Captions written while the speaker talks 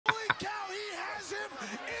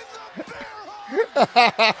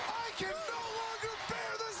I can no longer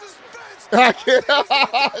bear the suspense.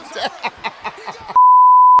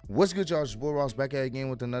 What's good, y'all? It's your boy Ross back at it again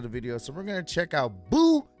with another video. So we're gonna check out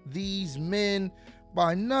Boo These Men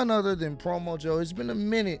by none other than Promo Joe. It's been a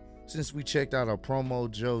minute since we checked out a Promo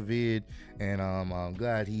Joe vid, and I'm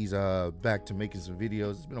glad he's back to making some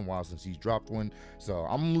videos. It's been a while since he's dropped one, so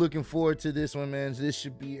I'm looking forward to this one, man. This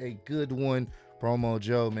should be a good one. Promo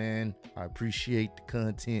Joe, man, I appreciate the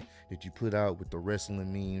content that you put out with the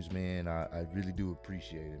wrestling memes, man. I really do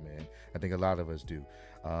appreciate it, man. I think a lot of us do.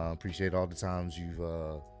 Appreciate all the times you've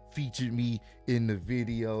featured me in the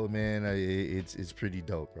video, man. It's pretty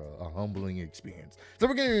dope, bro. A humbling experience. So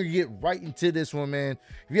we're gonna get right into this one, man.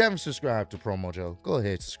 If you haven't subscribed to Promo Joe, go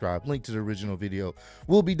ahead, subscribe. Link to the original video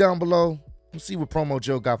will be down below. We'll see what Promo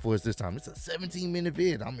Joe got for us this time. It's a 17-minute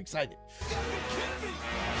vid. I'm excited.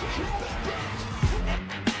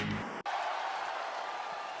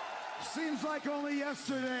 Seems like only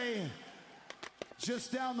yesterday,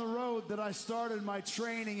 just down the road, that I started my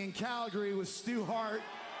training in Calgary with Stu Hart.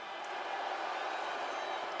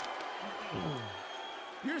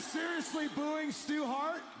 You're seriously booing Stu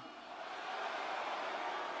Hart?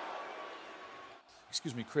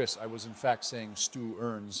 Excuse me, Chris, I was in fact saying Stu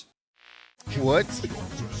Earns. What?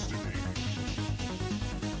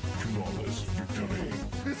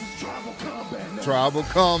 This is tribal combat now. Tribal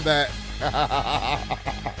combat.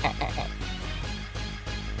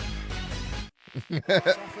 Suffered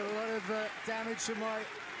a lot of damage to my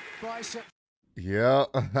bicep. Yeah,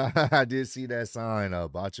 I did see that sign.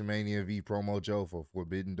 Botchamania v Promo Joe for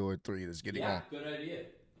Forbidden Door 3. Let's get it on. Good idea.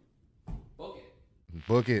 Book it.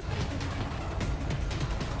 Book it.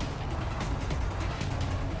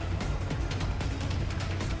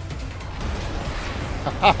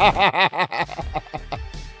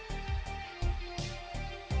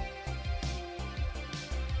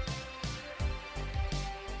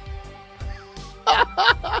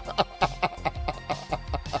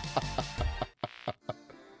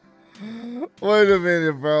 Wait a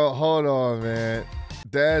minute, bro. Hold on, man.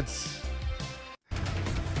 That's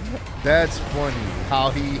funny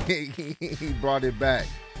how he brought it back.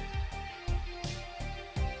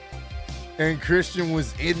 And Christian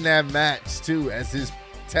was in that match too as his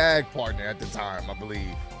tag partner at the time, I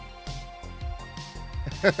believe.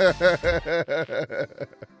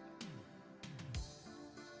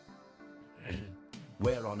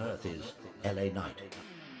 Where on earth is LA Knight?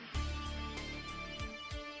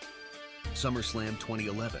 SummerSlam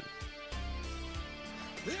 2011.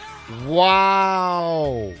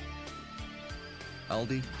 Wow.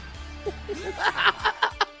 Aldi.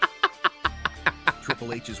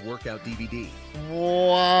 Triple H's workout DVD.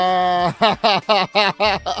 Wow.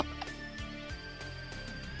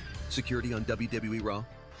 Security on WWE Raw.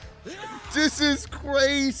 This is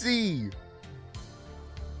crazy.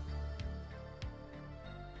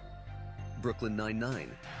 Brooklyn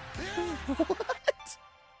Nine-Nine.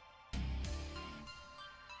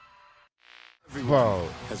 Bro,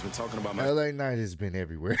 has been talking about my LA Knight has been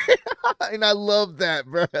everywhere. And I love that,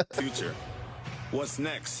 bro. future. What's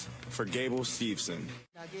next for Gable Steveson?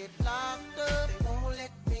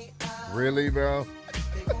 Really, bro?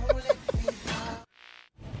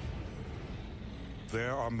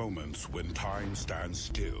 There are moments when time stands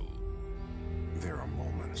still. There are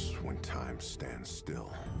moments when time stands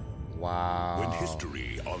still. Wow. When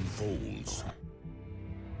history unfolds.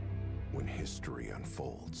 When history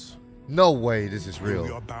unfolds. No way this is When we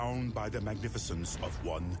real. are bound by the magnificence of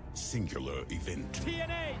one singular event.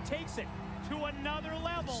 TNA takes it to another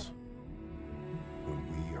level. When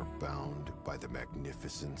we are bound by the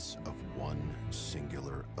magnificence of one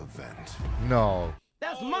singular event. No.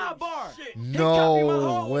 That's my bar.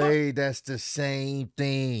 No way. That's the same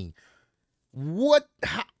thing. What?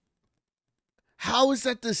 How is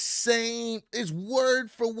that the same? It's word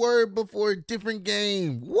for word before a different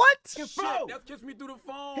game. What? Flow. That gets me through the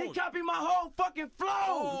phone. He copied my whole fucking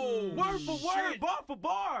flow. Word for word, bar for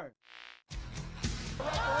bar.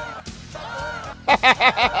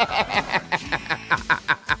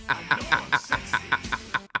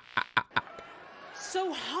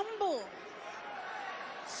 So humble.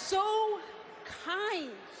 So kind.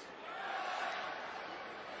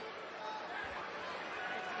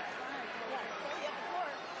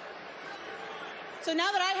 So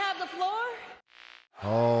now that I have the floor?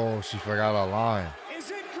 Oh, she forgot a line.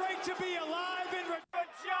 Is it great to be alive in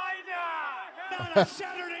vagina? Not a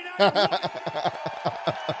Saturday night.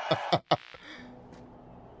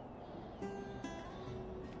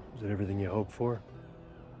 Is it everything you hoped for?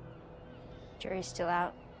 Jury's still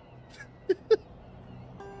out. But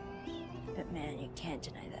man, you can't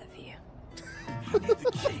deny that view.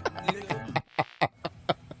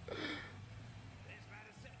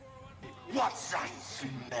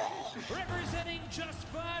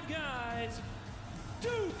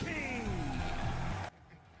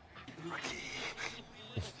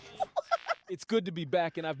 It's good to be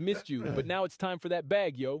back, and I've missed you. But now it's time for that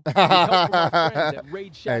bag, yo. With help from our friends at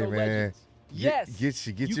Raid Shadow Hey, man. Legends. Yes, Get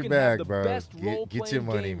you your can bag, have the bro. best Get your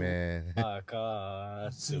money, role-playing game. man.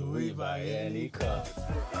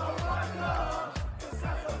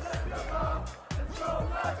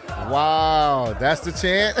 Wow, that's the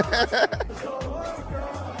chant.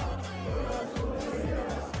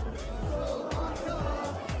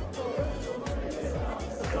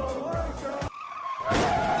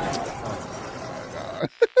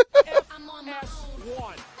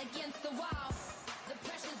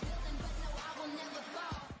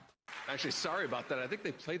 Actually, sorry about that. I think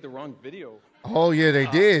they played the wrong video. Oh yeah, they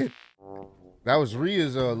did. That was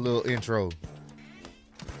Rhea's little intro.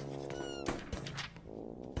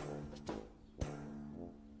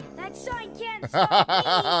 That sign can't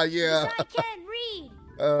stop me. Yeah. The sign can't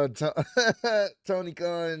read. Tony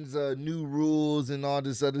Khan's new rules and all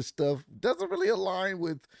this other stuff doesn't really align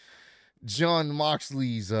with John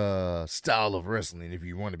Moxley's style of wrestling, if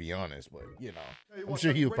you want to be honest. But you know, I'm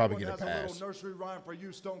sure he'll probably get a pass. A little nursery rhyme for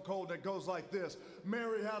you, Stone Cold, that goes like this: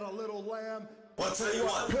 Mary had a little lamb. I'll tell you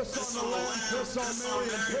what, Piss on the lamb, piss on Mary,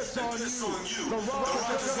 and piss on you. The Rock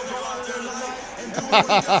is gonna go out there tonight and do what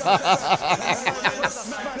he does.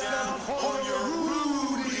 Smack down on your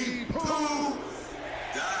Rudy Poo.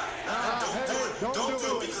 Don't do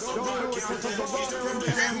it, because The Rock can't take it.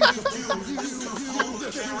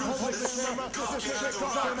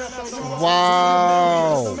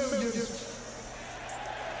 Wow.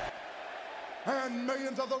 And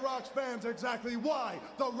millions of The Rock's fans, exactly why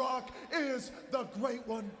The Rock is the great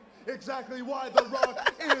one. Exactly why The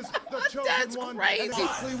Rock is the chosen That's one. crazy.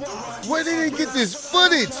 Exactly why. Where did he get this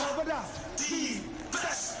footage? The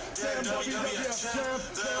best damn WWF champ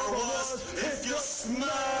there ever was. If you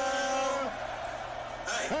smell.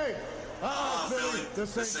 Hey, Billy,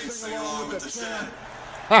 this ain't sing along with the champ.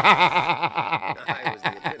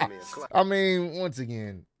 I mean, once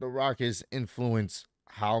again, The Rock has influenced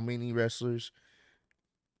how many wrestlers?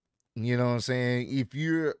 You know what I'm saying? If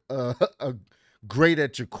you're great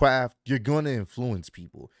at your craft, you're going to influence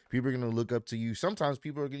people. People are going to look up to you. Sometimes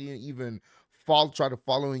people are going to even try to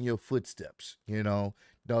follow in your footsteps. You know,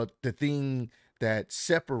 the thing that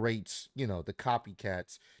separates, you know, the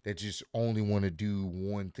copycats that just only want to do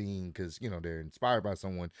one thing because, you know, they're inspired by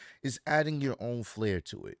someone is adding your own flair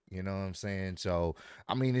to it. You know what I'm saying? So,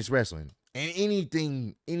 I mean, it's wrestling. And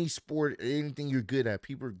anything, any sport, anything you're good at,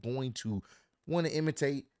 people are going to want to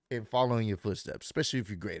imitate and follow in your footsteps, especially if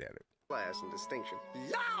you're great at it. Class and distinction.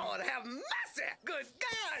 Lord have mercy! Good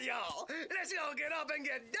God, y'all! Let's all get up and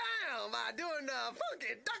get down by doing the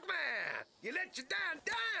funky duckman. You let your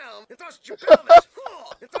down, and thrust your pelvis,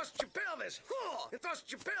 and thrust your pelvis, and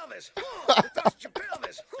thrust your pelvis, and thrust your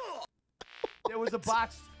pelvis. There was a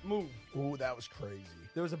botched move. Ooh, that was crazy.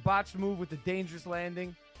 There was a botched move with the dangerous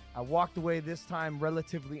landing. I walked away this time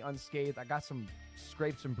relatively unscathed. I got some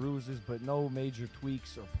scrapes and bruises, but no major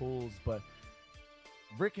tweaks or pulls. But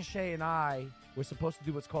Ricochet and I were supposed to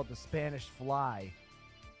do what's called the Spanish fly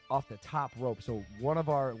off the top rope. So one of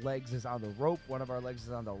our legs is on the rope, one of our legs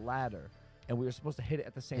is on the ladder, and we were supposed to hit it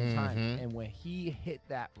at the same time. And when he hit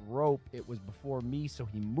that rope, it was before me, so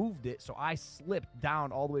he moved it. So I slipped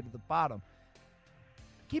down all the way to the bottom.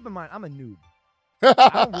 Keep in mind, I'm a noob.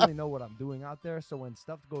 I don't really know what I'm doing out there, so when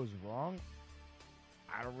stuff goes wrong,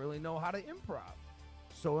 I don't really know how to improv.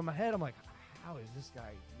 So in my head, I'm like, how is this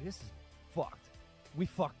guy? This is fucked. We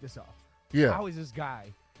fucked this up. Yeah. How is this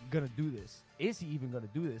guy going to do this? Is he even going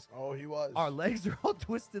to do this? Oh, he was. Our legs are all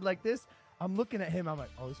twisted like this. I'm looking at him. I'm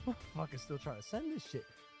like, oh, this motherfucker's still trying to send this shit.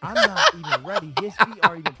 I'm not even ready. His feet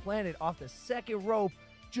are even planted off the second rope.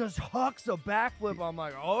 Just hucks a backflip. I'm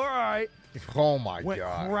like, all right. Oh, my Went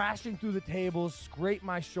God. crashing through the tables, scraped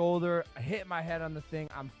my shoulder, hit my head on the thing.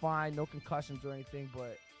 I'm fine. No concussions or anything,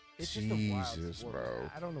 but it's just a wild sport. Bro.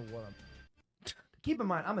 I don't know what I'm... Keep in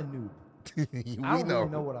mind, I'm a noob. We I don't really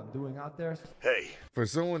know what I'm doing out there. Hey, for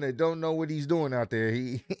someone that don't know what he's doing out there,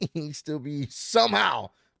 he still be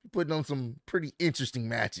somehow putting on some pretty interesting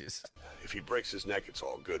matches. If he breaks his neck, it's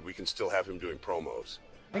all good. We can still have him doing promos.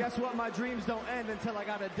 And guess what? My dreams don't end until I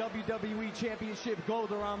got a WWE Championship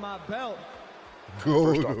gold around my belt.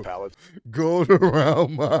 First off, pallets. Gold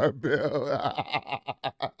around my belt.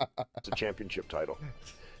 It's a championship title.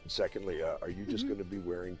 And secondly, are you just going to be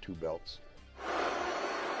wearing two belts?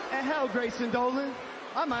 And hell, Grayson Dolan,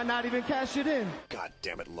 I might not even cash it in. God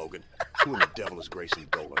damn it, Logan. Who in the devil is Grayson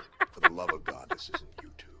Dolan? For the love of God, this isn't you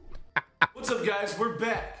two. What's up, guys? We're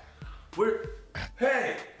back.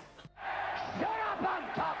 Hey! Shut up, I'm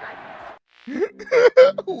talking!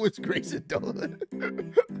 Who is Grayson Dolan?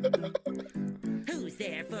 Who's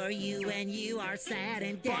there for you when you are sad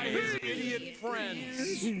and down. By his idiot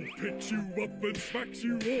friends. Who picks you up and smacks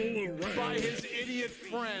you all around. By his idiot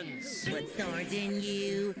friends. Put thorns in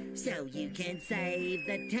you so you can save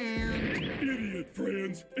the town. Idiot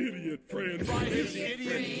friends, idiot friends. By his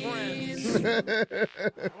idiot friends.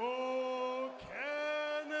 Oh,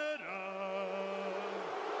 Canada.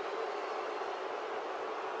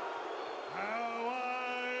 How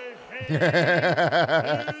I hate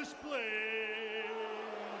this place.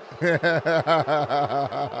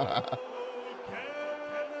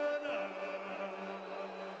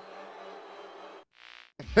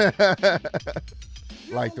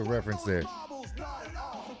 Like the reference there.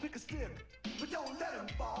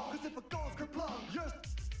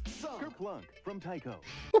 Kerplunk from Tycho.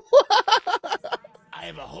 I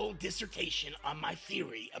have a whole dissertation on my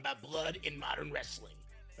theory about blood in modern wrestling.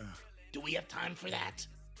 Do we have time for that?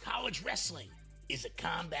 College wrestling is a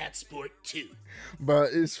combat sport too. But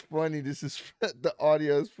it's funny. This is the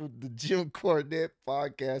audios from the Jim Cornette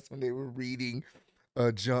podcast when they were reading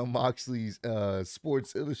John Moxley's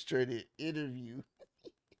Sports Illustrated interview.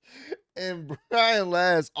 And Brian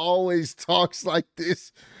Last always talks like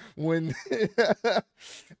this when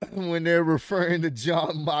when they're referring to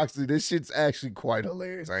John Moxley. This shit's actually quite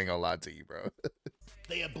hilarious. I ain't gonna lie to you, bro.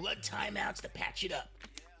 They have blood timeouts to patch it up.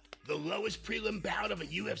 The lowest prelim bout of a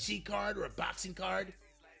UFC card or a boxing card,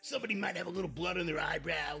 somebody might have a little blood on their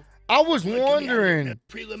eyebrow. I was wondering.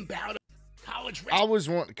 Prelim bout of college I was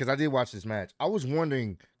wondering, because I did watch this match. I was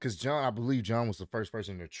wondering, because John, I believe John was the first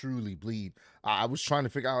person to truly bleed. I was trying to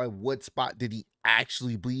figure out like, what spot did he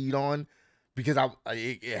actually bleed on, because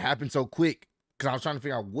it happened so quick. Because I was trying to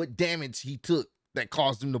figure out what damage he took that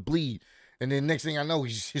caused him to bleed. And then next thing I know,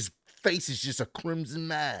 his face is just a crimson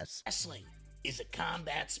mass. Wrestling is a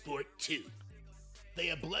combat sport too. They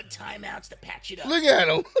have blood timeouts to patch it up. Look at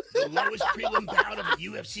him. The lowest prelim bout of a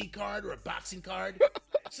UFC card or a boxing card,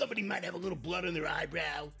 somebody might have a little blood on their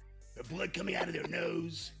eyebrow or blood coming out of their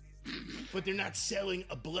nose, but they're not selling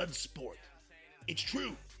a blood sport. It's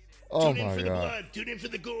true. Oh Tune in my for the God. blood. Tune in for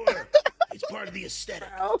the gore. It's part of the aesthetic.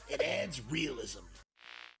 It adds realism.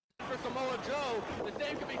 For Samoa Joe, the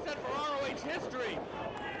same can be said for ROH history.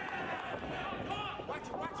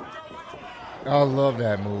 I love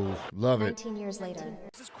that move. Love it. 19 years later.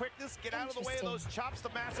 This is quickness. Get out of the way of those chops. The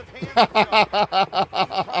massive hands.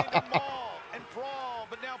 And brawl,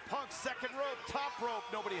 but now Punk's second rope, top rope,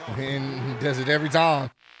 nobody home. And he does it every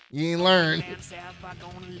time. You ain't learned.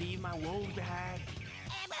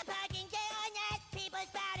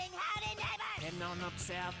 Heading on up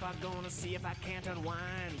south, I'm gonna see if I can't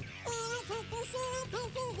unwind.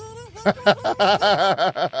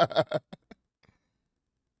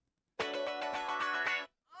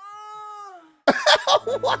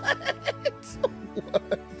 What?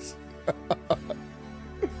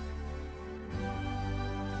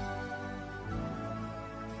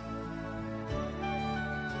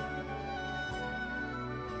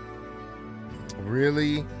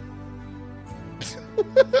 Really?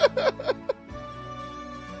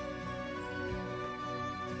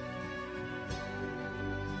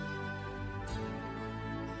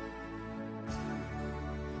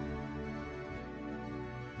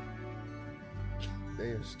 They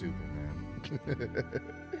are stupid, man.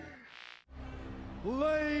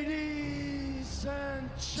 Ladies and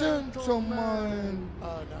Gentlemen.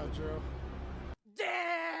 Oh, no, Drew.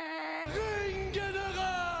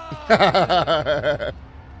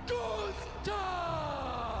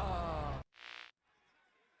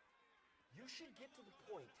 You should get to the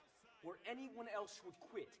point where anyone else would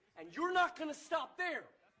quit, and you're not gonna stop there.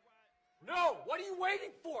 No, what are you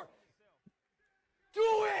waiting for?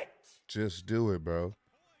 Do it! Just do it, bro.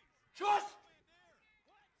 Just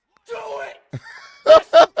do it!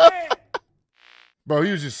 Bro,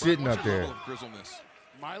 he was just sitting up there.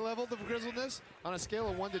 My level of grizzledness on a scale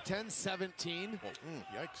of 1 to 10, 17.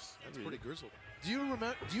 Yikes, that's pretty grizzled. Do you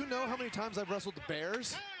remember? Do you know how many times I've wrestled the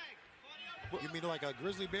Bears? You mean like a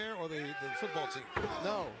grizzly bear or the football team?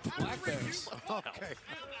 No, black bears. Okay.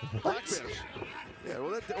 Black bears. Yeah,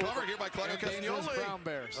 well, Covered here by Claudio Castagnoli. Brown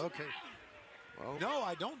bears. Okay. Well, no,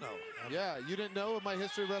 I don't know. Yeah, you didn't know of my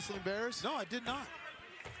history of wrestling bears? No, I did not.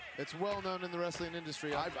 It's well known in the wrestling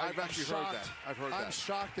industry. I've actually heard that. I've heard that. I'm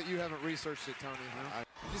shocked that you haven't researched it, Tony. Huh?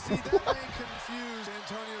 You see, that may confuse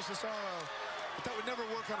Antonio Cesaro, but that would never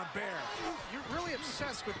work on a bear. You're really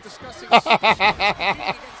obsessed with discussing competing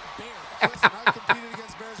against bears. Listen, I've competed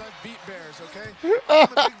against bears. I've beat bears, okay?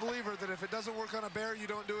 I'm a big believer that if it doesn't work on a bear, you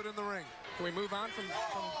don't do it in the ring. Can we move on from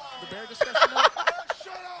the bear discussion now?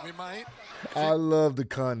 Shut up! We might. I love the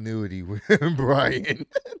continuity with Brian.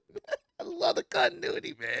 I love the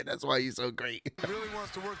continuity, man. That's why he's so great. He really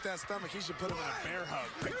wants to work that stomach. He should put him in a bear hug.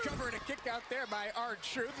 Good cover and a kick out there by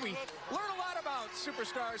R-Truth. We learn a lot about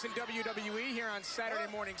superstars in WWE here on Saturday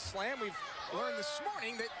Morning Slam. We've learned this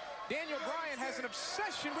morning that Daniel Bryan has an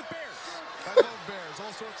obsession with bears. I love bears,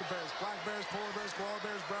 all sorts of bears. Black bears, polar bears, koala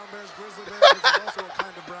bears, brown bears, grizzly bears, which is also a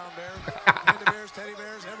kind of brown bear. Panda bears, teddy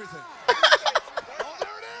bears, everything. Oh,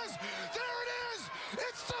 there it is! There it is!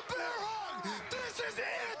 It's the bear hug! This is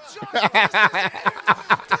it, Josh! This is it!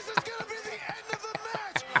 This is going to be the end of the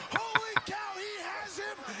match! Holy cow, he has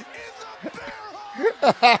him in the bear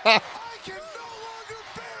hug! I can no longer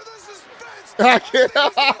bear the suspense! I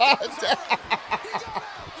cannot.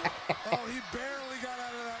 Oh, he barely got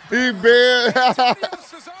out of that. He barely.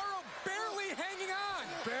 Cesaro barely hanging on.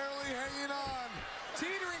 Barely hanging on.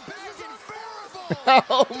 Teetering back and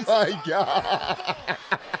Oh my God.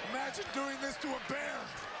 Imagine doing this to a bear.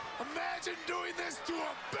 Imagine doing this to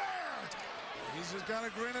a bear. He's just got to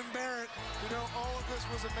grin and bear it. You know, all of this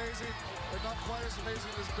was amazing, but not quite as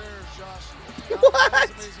amazing as bears, Josh. Not quite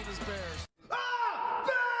as amazing as bears.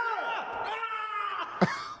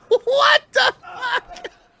 What the fuck?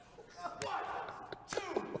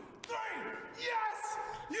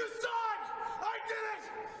 You saw it! I did it!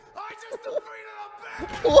 I just defeated a bear!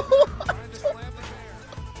 Trying to slam the bear.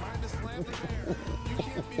 Trying to slam the bear. You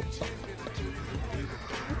can't be a champion until you defeat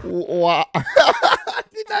Wow. I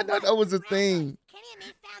did not know that was a thing. Kenny and me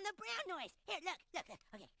found the brown noise. Here, look.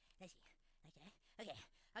 Okay, let's see. Okay.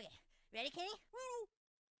 Ready, Kenny?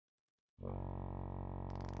 Woo!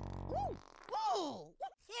 Woo!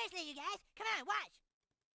 Seriously, you guys, come on, watch.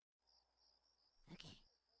 Okay.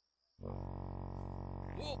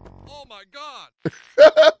 Oh my God!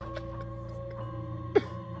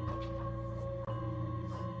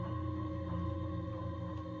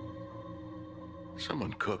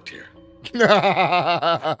 Someone cooked here.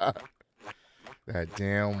 That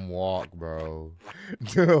damn walk, bro.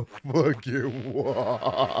 The fucking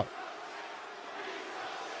walk.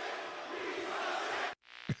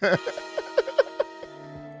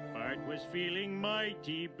 Bart was feeling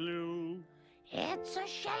mighty blue. It's a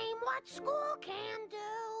shame what school can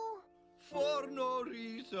do. For no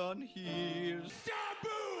reason, here's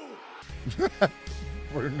Taboo!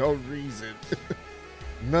 For no reason.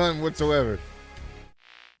 None whatsoever.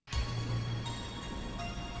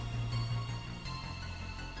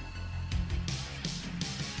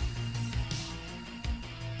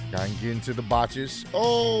 Gotta get into the botches.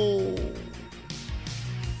 Oh!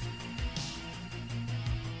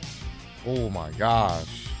 Oh my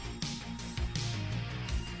gosh.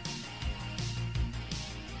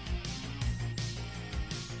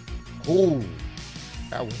 Oh,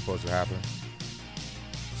 that was supposed to happen.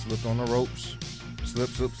 Slipped on the ropes. Slip.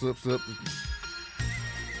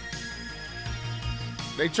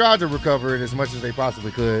 They tried to recover it as much as they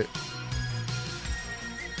possibly could.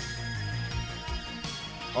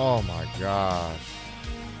 Oh my gosh.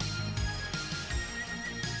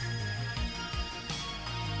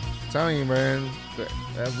 I'm telling you, man,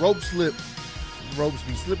 that rope slip. Ropes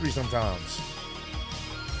be slippery sometimes.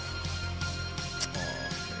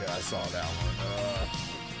 I saw that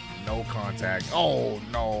one. No contact. Oh,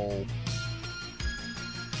 no.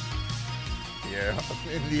 Yeah.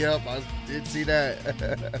 Yep, I did see that.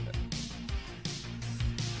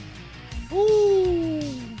 Woo.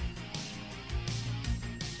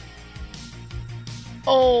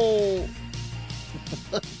 Oh.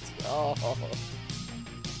 Oh.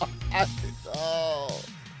 Oh.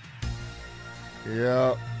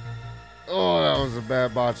 Yeah. Oh, that was a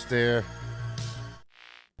bad botch there.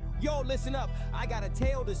 Yo, listen up, I got a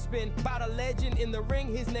tale to spin about a legend in the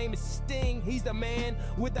ring. His name is Sting. He's the man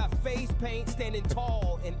with that face paint, standing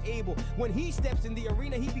tall and able. When he steps in the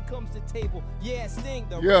arena, he becomes the table. Yeah, Sting,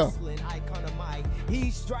 the wrestling icon of might.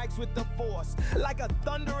 He strikes with the force like a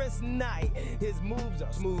thunderous night. His moves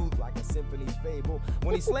are smooth like a symphony's fable.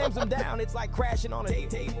 When he slams them down, it's like crashing on a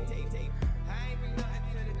table.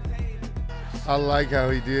 I like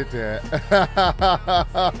how he did that.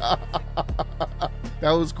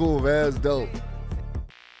 That was cool, man. That was dope.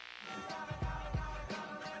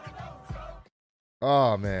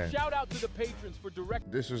 Oh, man. Shout out to the patrons for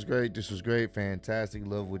direct. This was great. This was great. Fantastic.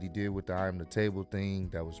 Love what he did with the I'm the table thing.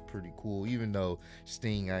 That was pretty cool. Even though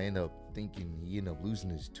Sting, I end up thinking he ended up losing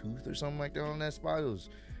his tooth or something like that on that spot. It was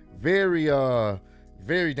very,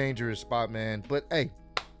 very dangerous spot, man. But hey,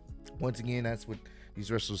 once again, that's what these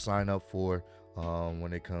wrestlers sign up for.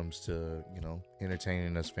 When it comes to, you know,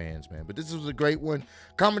 entertaining us fans, man. But this was a great one.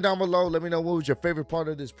 Comment down below. Let me know what was your favorite part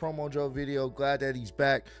of this Promo Joe video. Glad that he's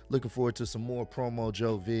back. Looking forward to some more Promo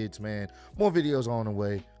Joe vids, man. More videos on the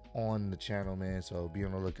way. on the channel, man. So be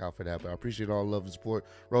on the lookout for that. But I appreciate all the love and support.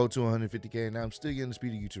 Road to 150K. And now I'm still getting the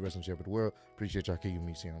speedy YouTube wrestling champ of the world. Appreciate y'all kicking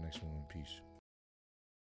me. See you on the next one. Peace.